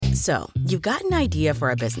So, you've got an idea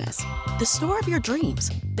for a business, the store of your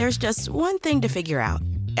dreams. There's just one thing to figure out: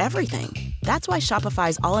 everything. That's why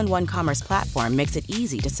Shopify's all-in-one commerce platform makes it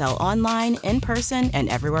easy to sell online, in person, and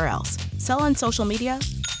everywhere else. Sell on social media,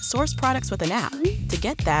 source products with an app to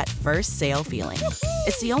get that first sale feeling.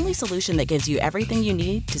 It's the only solution that gives you everything you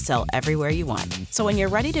need to sell everywhere you want. So when you're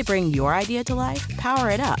ready to bring your idea to life, power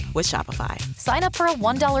it up with Shopify. Sign up for a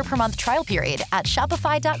 $1 per month trial period at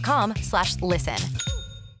shopify.com/listen.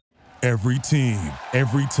 Every team,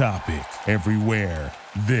 every topic, everywhere.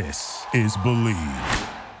 This is BLeav.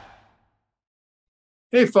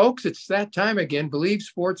 Hey, folks, it's that time again. BLeav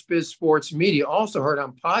Sports Biz Sports Media, also heard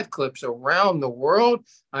on pod clips around the world.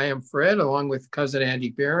 I am Fred, along with cousin Andy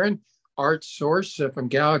Baran, art source from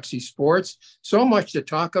Galaxy Sports. So much to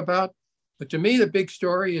talk about. But to me, the big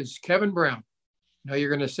story is Kevin Brown. Now you're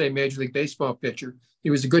going to say Major League Baseball pitcher. He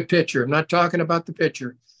was a good pitcher. I'm not talking about the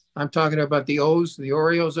pitcher. I'm talking about the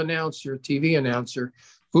Orioles announcer, TV announcer,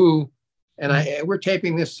 who, and we're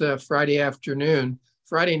taping this Friday afternoon.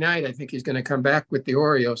 Friday night, I think he's going to come back with the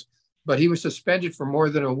Orioles, but he was suspended for more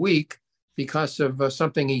than a week because of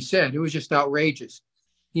something he said. It was just outrageous.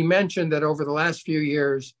 He mentioned that over the last few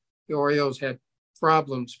years, the Orioles had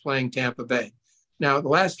problems playing Tampa Bay. Now, the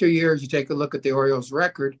last 2 years, you take a look at the Orioles'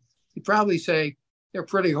 record, you'd probably say they're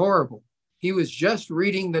pretty horrible. He was just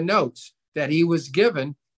reading the notes that he was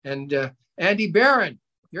given. And Andy Baran,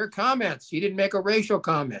 your comments. He didn't make a racial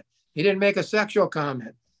comment. He didn't make a sexual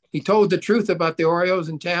comment. He told the truth about the Orioles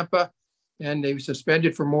in Tampa, and they were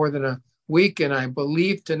suspended for more than a week. And I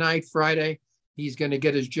believe tonight, Friday, he's going to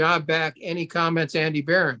get his job back. Any comments, Andy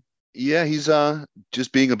Baran? Yeah, he's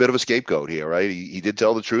just being a bit of a scapegoat here, right? He did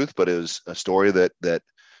tell the truth, but it was a story that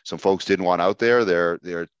some folks didn't want out there.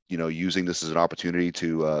 They're using this as an opportunity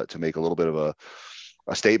to make a little bit of a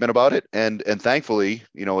statement about it, and thankfully,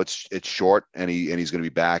 it's short, and he's going to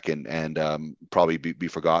be back and probably be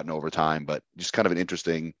forgotten over time. But just kind of an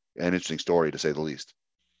interesting story, to say the least.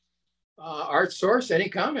 Art Source, any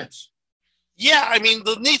comments? Yeah, I mean,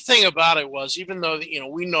 the neat thing about it was, even though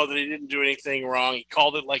we know that he didn't do anything wrong, he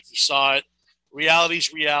called it like he saw it.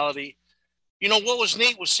 Reality's reality. What was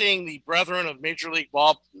neat was seeing the brethren of Major League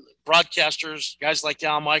ball broadcasters, guys like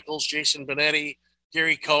Al Michaels, Jason Benetti,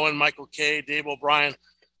 Gary Cohen, Michael Kay, Dave O'Brien,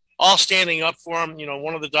 all standing up for him.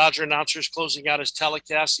 One of the Dodger announcers closing out his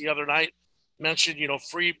telecast the other night mentioned,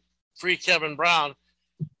 free Kevin Brown.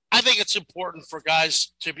 I think it's important for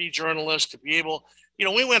guys to be journalists, to be able,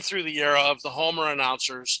 we went through the era of the Homer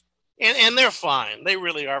announcers, and they're fine. They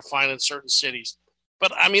really are fine in certain cities.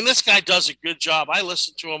 But, I mean, this guy does a good job. I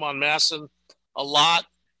listen to him on Masson a lot.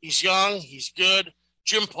 He's young. He's good.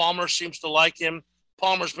 Jim Palmer seems to like him.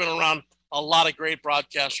 Palmer's been around a lot of great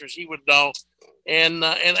broadcasters. He would know. And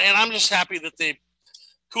I'm just happy that the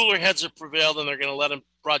cooler heads have prevailed and they're going to let him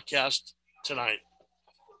broadcast tonight.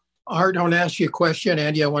 Art, I want to ask you a question.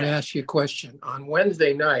 Andy, I want to ask you a question. On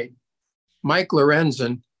Wednesday night, Mike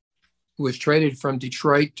Lorenzen, who was traded from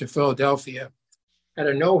Detroit to Philadelphia, had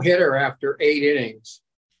a no-hitter after 8 innings.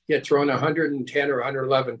 He had thrown 110 or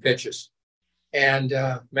 111 pitches. And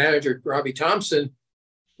manager Robbie Thompson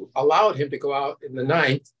allowed him to go out in the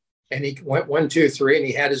ninth, and he went 1, 2, 3, and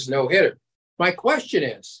he had his no-hitter. My question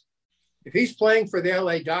is, if he's playing for the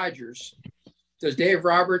LA Dodgers, does Dave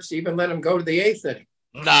Roberts even let him go to the 8th inning?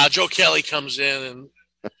 Nah, Joe Kelly comes in and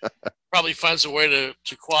probably finds a way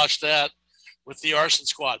to quash that with the arson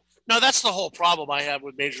squad. No, that's the whole problem I have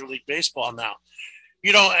with Major League Baseball now.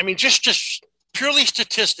 I mean, just purely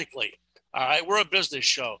statistically, all right, we're a business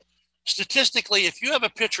show. Statistically, if you have a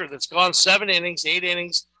pitcher that's gone 7 innings, 8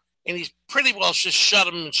 innings, and he's pretty well just shut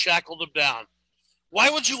him and shackled him down, why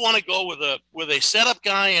would you want to go with a setup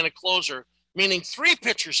guy and a closer, meaning 3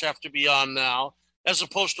 pitchers have to be on now, as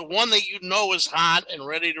opposed to one that is hot and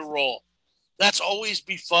ready to roll? That's always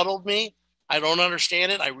befuddled me. I don't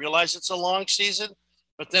understand it. I realize it's a long season,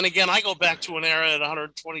 but then again, I go back to an era at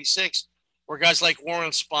 126 where guys like Warren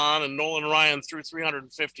Spahn and Nolan Ryan threw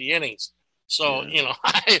 350 innings. So,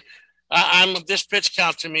 I'm this pitch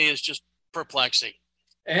count to me is just perplexing.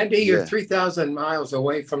 Andy, you're 3,000 miles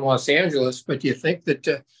away from Los Angeles, but do you think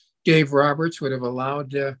that Dave Roberts would have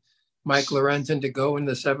allowed Mike Lorenzen to go in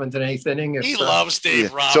the 7th and 8th inning? He loves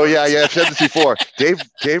Dave Roberts. So, I've said this before.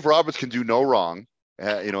 Dave Roberts can do no wrong,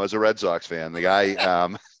 as a Red Sox fan. The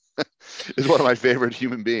guy is one of my favorite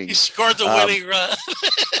human beings. He scored the winning run.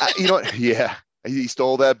 He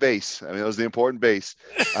stole that base. I mean, it was the important base.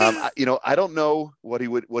 I don't know what he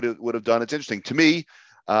would have done. It's interesting to me.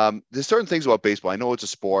 There's certain things about baseball. I know it's a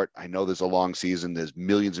sport. I know there's a long season. There's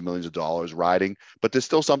millions and millions of dollars riding, but there's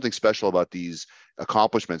still something special about these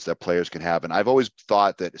accomplishments that players can have. And I've always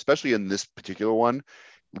thought that, especially in this particular one,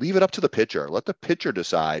 leave it up to the pitcher. Let the pitcher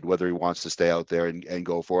decide whether he wants to stay out there and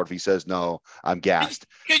go for it. If he says, no, I'm gassed.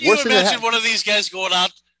 Can you imagine one of these guys going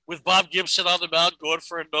out with Bob Gibson on the mound going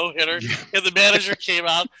for a no-hitter, and the manager came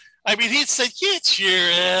out? I mean, he'd say, get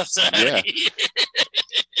your ass out of here.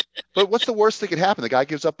 But what's the worst that could happen? The guy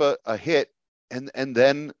gives up a hit, and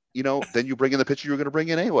then, then you bring in the pitcher you're going to bring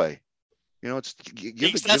in anyway. It's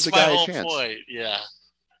give the guy a chance. Point. Yeah.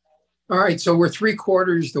 All right. So we're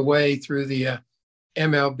 3/4 the way through the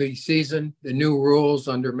MLB season, the new rules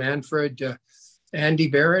under Manfred. Andy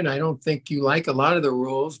Baran, I don't think you like a lot of the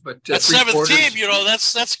rules, but that seventh team,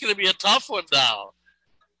 that's going to be a tough one now.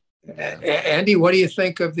 Andy, what do you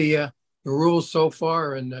think of the rules so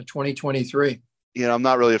far in 2023? I'm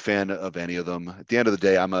not really a fan of any of them. At the end of the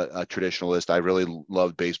day, I'm a traditionalist. I really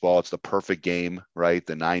love baseball. It's the perfect game, right?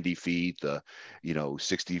 The 90 feet, the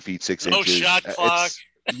 60 feet 6 inches. No shot clock.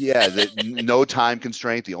 No time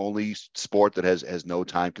constraint. The only sport that has no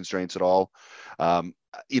time constraints at all.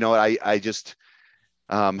 I just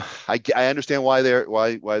I understand why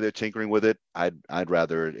they're tinkering with it. I'd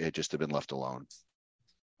rather it just have been left alone.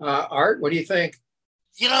 Art, what do you think?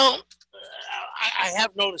 I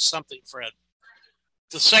have noticed something, Fred.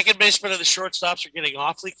 The second baseman and the shortstops are getting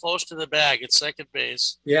awfully close to the bag at second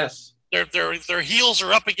base. Yes. Their heels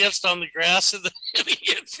are up against on the grass in the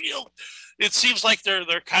infield. It seems like they're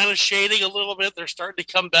kind of shading a little bit. They're starting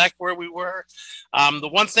to come back where we were. The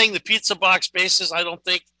one thing, the pizza box bases, I don't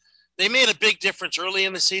think they made a big difference early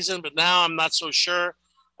in the season, but now I'm not so sure.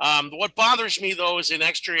 What bothers me, though, is in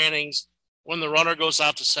extra innings when the runner goes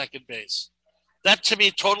out to second base. That, to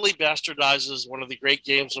me, totally bastardizes one of the great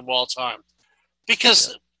games of all time.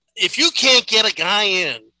 Because if you can't get a guy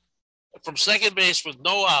in from second base with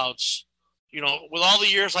no outs, with all the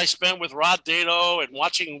years I spent with Rod Dado and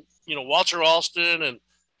watching, Walter Alston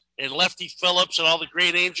and Lefty Phillips and all the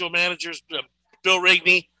great Angel managers, Bill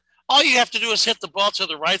Rigney, all you have to do is hit the ball to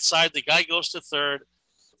the right side. The guy goes to third.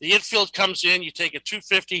 The infield comes in. You take a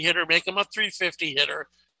 250 hitter, make him a 350 hitter.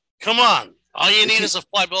 Come on. All you need is a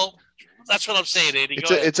fly ball. That's what I'm saying, Andy.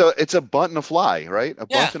 It's a bunt and a fly, right? A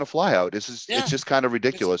bunt and a fly out. It's just kind of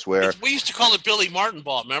ridiculous. We used to call it Billy Martin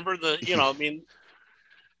ball. Remember I'd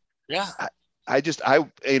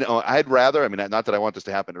rather. Not that I want this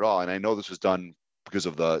to happen at all, and I know this was done because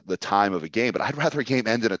of the time of a game, but I'd rather a game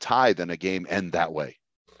end in a tie than a game end that way.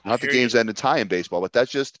 Not the games end in tie in baseball, but that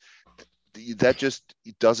just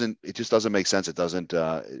doesn't make sense. It doesn't.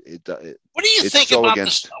 What do you think about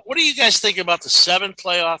this? What do you guys think about the 7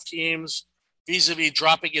 playoff teams vis-a-vis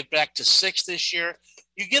dropping it back to 6 this year?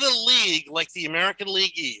 You get a league like the American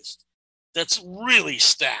League East that's really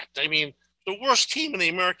stacked. The worst team in the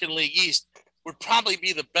American League East would probably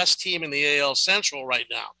be the best team in the AL Central right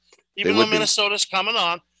now, even though Minnesota's coming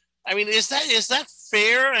on. Is that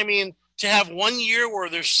fair? To have 1 year where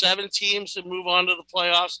there's 7 teams that move on to the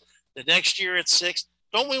playoffs, the next year it's 6.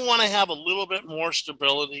 Don't we want to have a little bit more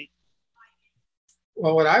stability?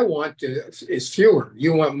 Well, what I want is fewer.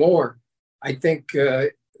 You want more. I think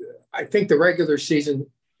the regular season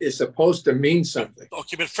is supposed to mean something.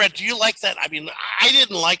 Okay, but Fred, do you like that? I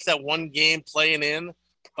didn't like that one game playing in,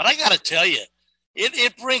 but I got to tell you,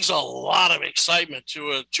 it brings a lot of excitement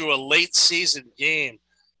to a late season game.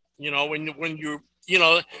 When you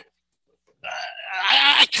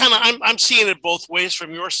I'm seeing it both ways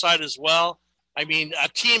from your side as well. A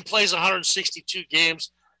team plays 162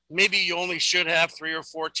 games. Maybe you only should have 3 or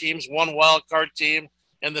 4 teams, 1 wild card team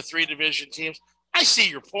and the 3 division teams. I see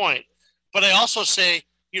your point, but I also say,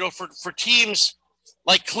 for teams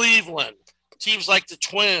like Cleveland, teams like the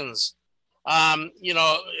Twins,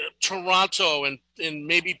 Toronto and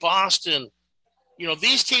maybe Boston,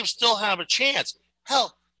 these teams still have a chance.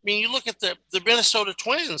 Hell, you look at the Minnesota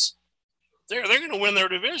Twins. They're going to win their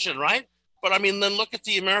division, right? But then look at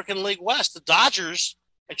the American League West. The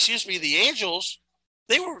Angels,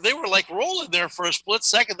 they were like rolling there for a split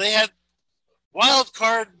second. They had wild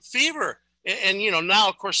card fever. And now,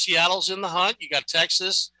 of course, Seattle's in the hunt. You got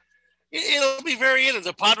Texas. It'll be very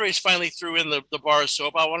interesting. The Padres finally threw in the bar of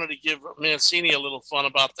soap. I wanted to give Mancini a little fun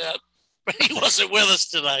about that, but he wasn't with us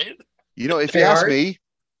tonight. If you ask me,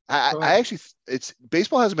 I actually,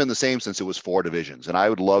 baseball hasn't been the same since it was 4 divisions, and I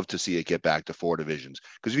would love to see it get back to 4 divisions.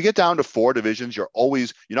 Because if you get down to 4 divisions, you're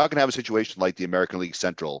not going to have a situation like the American League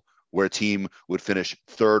Central, where a team would finish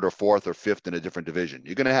 3rd or 4th or 5th in a different division.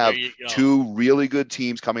 You're going to have 2 really good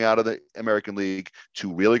teams coming out of the American League,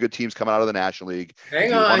 2 really good teams coming out of the National League. If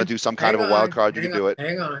you want to do some kind of a wild card, you can do it.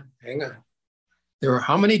 Hang on. There are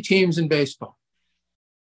how many teams in baseball?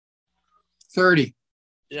 30.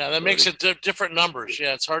 Yeah, that makes it different numbers.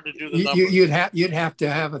 Yeah, it's hard to do the numbers. You'd have to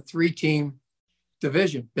have a 3-team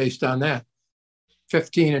division based on that.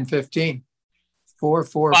 15 and 15. 4,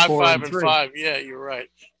 4, 5, 4, 5, and and 3. 5. Yeah, you're right.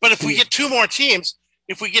 But if we get two more teams,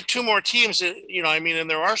 I mean, and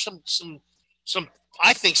there are some,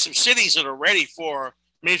 I think some cities that are ready for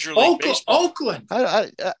Major League Baseball. Oakland.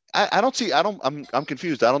 I don't see. I'm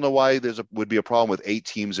confused. I don't know why would be a problem with 8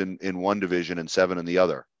 teams in one division and 7 in the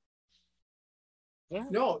other.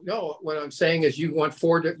 No. What I'm saying is you want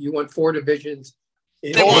four divisions.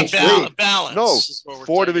 They want balance. No,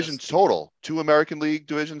 4 divisions total. 2 American League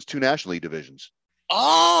divisions, 2 National League divisions.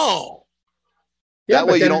 Oh. That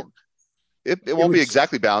way you don't. It won't be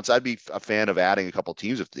exactly balanced. I'd be a fan of adding a couple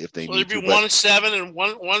teams if they need to. There'd be 1-7 and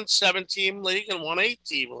one 7-team league and 1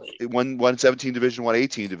 8-team league. One 17 division, 1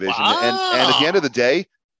 18 division. Wow. And at the end of the day,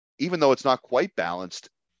 even though it's not quite balanced,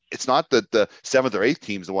 it's not that the 7th or 8th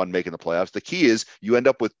team's the one making the playoffs. The key is you end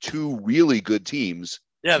up with 2 really good teams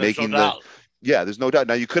making there's no doubt.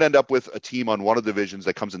 Now you could end up with a team on one of the divisions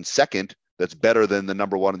that comes in second that's better than the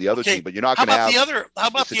number 1 in the other team, but you're not going to have how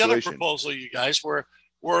about the other proposal, you guys, where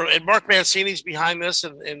and Mark Mancini's behind this,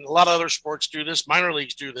 and a lot of other sports do this, minor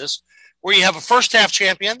leagues do this, where you have a first half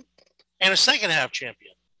champion and a second half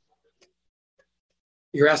champion.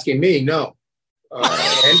 You're asking me? No.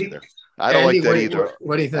 Andy? I don't like that either.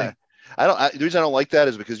 What do you think? The reason I don't like that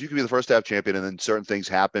is because you can be the first half champion and then certain things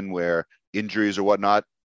happen where injuries or whatnot,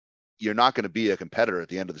 you're not going to be a competitor at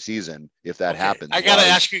the end of the season if that happens. I got to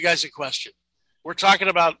ask you guys a question. We're talking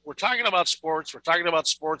about sports. We're talking about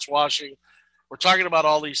sports washing. We're talking about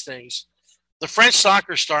all these things. The French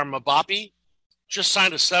soccer star Mbappe just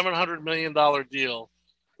signed a $700 million deal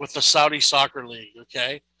with the Saudi Soccer League,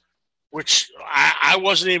 okay? Which I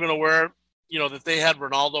wasn't even aware, that they had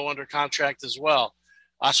Ronaldo under contract as well.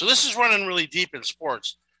 So this is running really deep in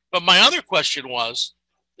sports. But my other question was,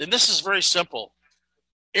 and this is very simple,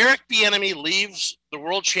 Eric Bieniemy leaves the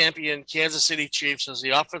world champion Kansas City Chiefs as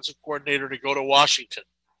the offensive coordinator to go to Washington.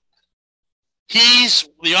 He's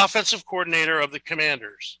the offensive coordinator of the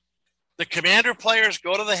Commanders. The Commander players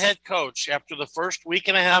go to the head coach after the first week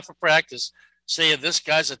and a half of practice saying, this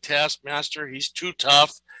guy's a taskmaster. He's too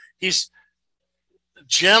tough.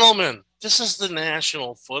 Gentlemen, this is the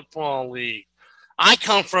National Football League. I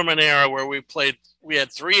come from an era where we had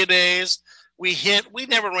 3-a-days. We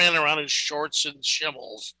never ran around in shorts and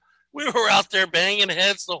shimmels. We were out there banging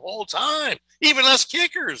heads the whole time, even us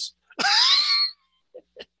kickers.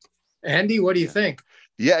 Andy, what do you think?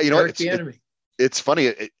 Yeah, it's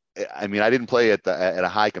funny. I mean, I didn't play at a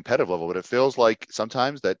high competitive level, but it feels like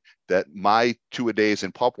sometimes that my 2-a-days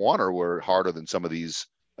in Pop Warner were harder than some of these.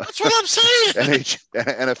 That's what I'm saying.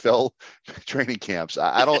 NFL training camps.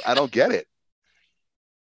 I don't get it.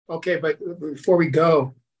 Okay, but before we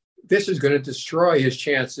go, this is going to destroy his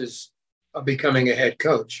chances of becoming a head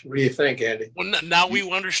coach. What do you think, Andy? Well, now we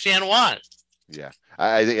understand why. Yeah,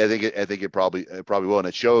 I think it probably will, and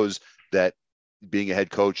it shows that being a head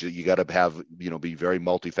coach, you got to have be very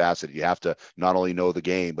multifaceted. You have to not only know the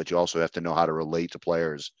game, but you also have to know how to relate to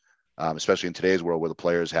players, especially in today's world where the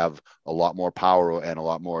players have a lot more power and a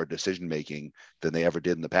lot more decision making than they ever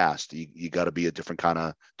did in the past. You got to be a different kind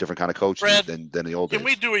of coach Fred, than the old days. Can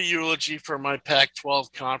we do a eulogy for my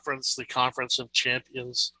Pac-12 conference, the Conference of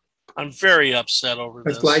Champions? I'm very upset over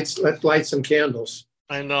this. Let's light some candles.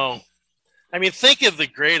 I know. I mean, think of the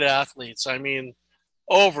great athletes. I mean,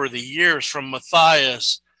 over the years, from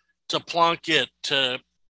Matthias to Plunkett to,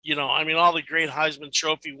 all the great Heisman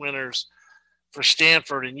Trophy winners for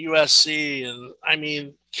Stanford and USC. And I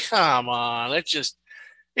mean, come on. It's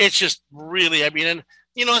just really, and,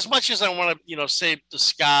 as much as I want to, say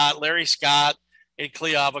to Larry Scott and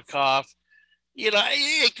Kliavkoff,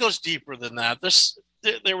 it goes deeper than that.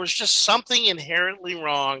 There was just something inherently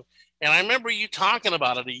wrong. And I remember you talking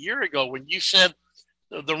about it a year ago when you said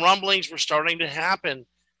the rumblings were starting to happen.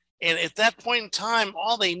 And at that point in time,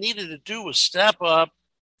 all they needed to do was step up,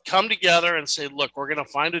 come together and say, look, we're going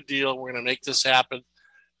to find a deal. We're going to make this happen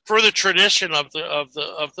for the tradition of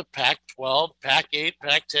the Pac-12, Pac-8,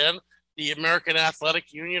 Pac-10, the American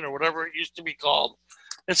Athletic Union, or whatever it used to be called.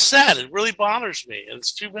 It's sad. It really bothers me. And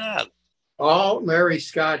it's too bad. All Larry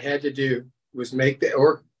Scott had to do was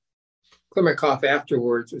or Kliavkoff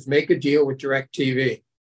afterwards, was make a deal with DirecTV.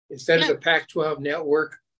 Instead of the Pac-12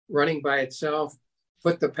 network running by itself,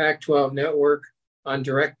 put the Pac-12 network on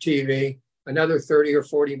DirecTV, another 30 or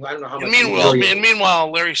 40, I don't know how much. Meanwhile,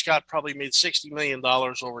 Larry Scott probably made $60 million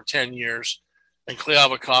over 10 years, and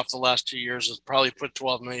Kliavkoff the last 2 years has probably put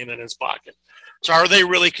 $12 million in his pocket. So are they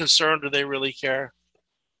really concerned? Do they really care?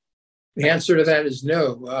 The answer to that is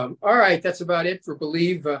no. All right, that's about it for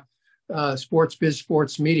BLeav. Sports Biz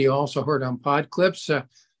Sports Media, also heard on Pod Clips.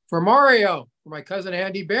 For Mario, for my cousin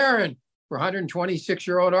Andy Baran, For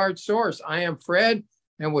 126-year-old Art Sorce, I am Fred,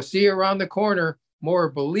 and we'll see you around the corner. More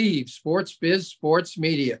BLeav, Sports Biz, Sports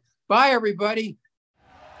Media. Bye, everybody.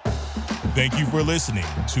 Thank you for listening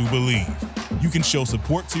to BLeav. You can show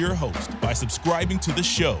support to your host by subscribing to the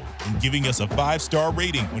show and giving us a 5-star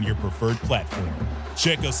rating on your preferred platform.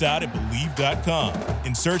 Check us out at BLeav.com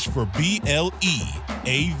and search for BLeav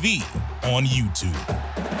on YouTube.